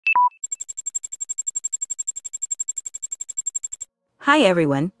Hi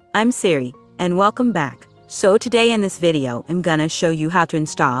everyone, I'm Siri, and welcome back. So today in this video I'm gonna show you how to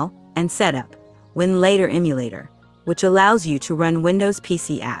install and set up Winlator Emulator, which allows you to run Windows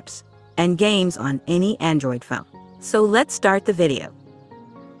PC apps and games on any Android phone. So let's start the video.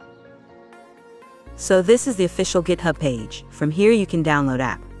 So this is the official GitHub page. From here you can download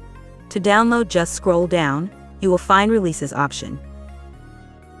app. To download, just scroll down, you will find Releases option.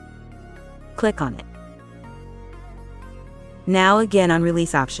 Click on it. Now again on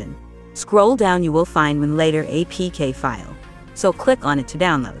Release option. Scroll down, you will find Winlator APK file. So click on it to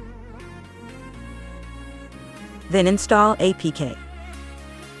download. Then install APK.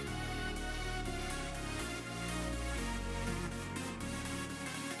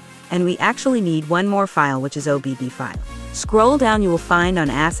 And we actually need one more file, which is OBB file. Scroll down, you will find on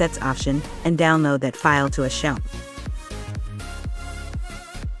Assets option and download that file to as shown.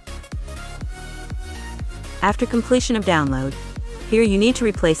 After completion of download, here you need to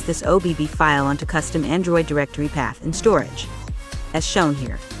replace this OBB file onto custom Android directory path and storage, as shown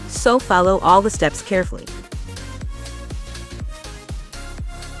here. So follow all the steps carefully.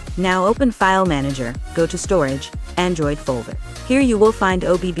 Now open File Manager, go to Storage, Android folder. Here you will find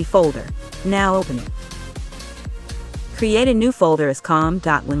OBB folder. Now open it. Create a new folder as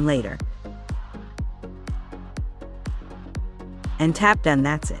com.winlator. And tap Done,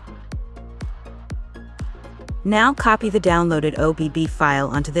 that's it. Now copy the downloaded OBB file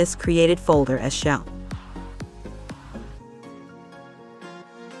onto this created folder as shown.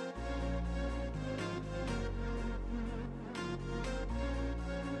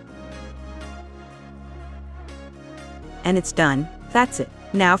 And it's done, that's it.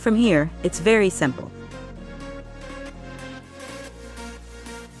 Now from here, it's very simple.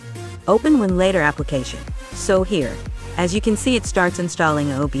 Open Winlator application. So here, as you can see, it starts installing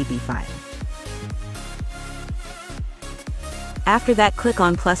an OBB file. After that, click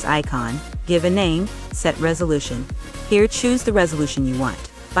on plus icon, give a name, set resolution. Here choose the resolution you want.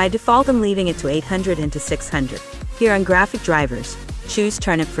 By default I'm leaving it to 800 into 600. Here on graphic drivers, choose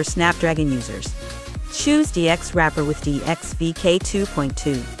Turnip for Snapdragon users. Choose DX wrapper with DXVK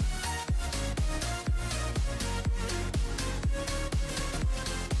 2.2.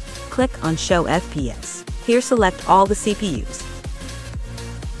 Click on Show FPS. Here select all the CPUs.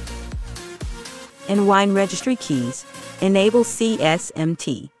 In Wine Registry Keys, enable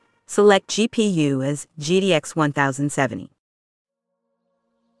CSMT. Select GPU as GTX 1070.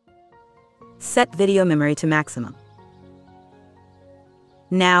 Set video memory to maximum.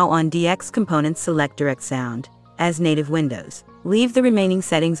 Now on DX components, select Direct Sound as native Windows. Leave the remaining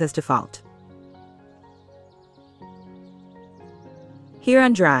settings as default. Here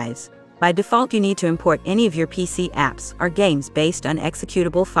on drives, by default you need to import any of your PC apps or games based on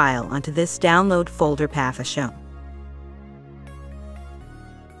executable file onto this download folder path as shown.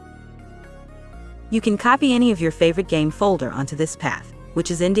 You can copy any of your favorite game folder onto this path,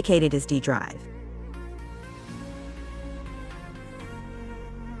 which is indicated as D drive.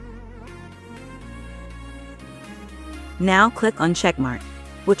 Now click on checkmark,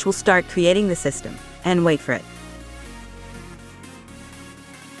 which will start creating the system, and wait for it.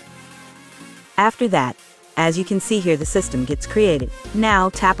 After that, as you can see here, the system gets created. Now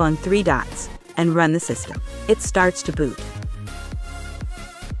tap on three dots and run the system. It starts to boot.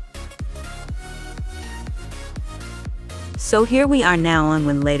 So here we are now on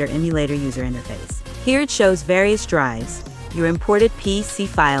Winlator Emulator user interface. Here it shows various drives. Your imported PC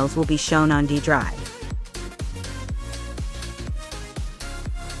files will be shown on D drive.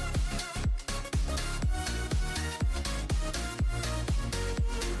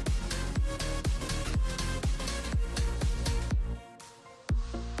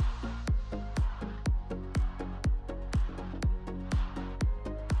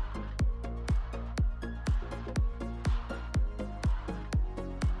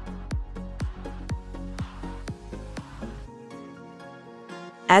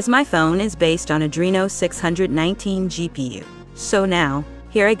 As my phone is based on Adreno 619 GPU. So now,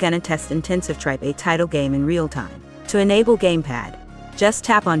 here I'm gonna test intensive type A title game in real time. To enable gamepad, just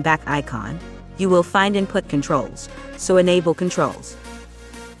tap on back icon. You will find input controls, so enable controls.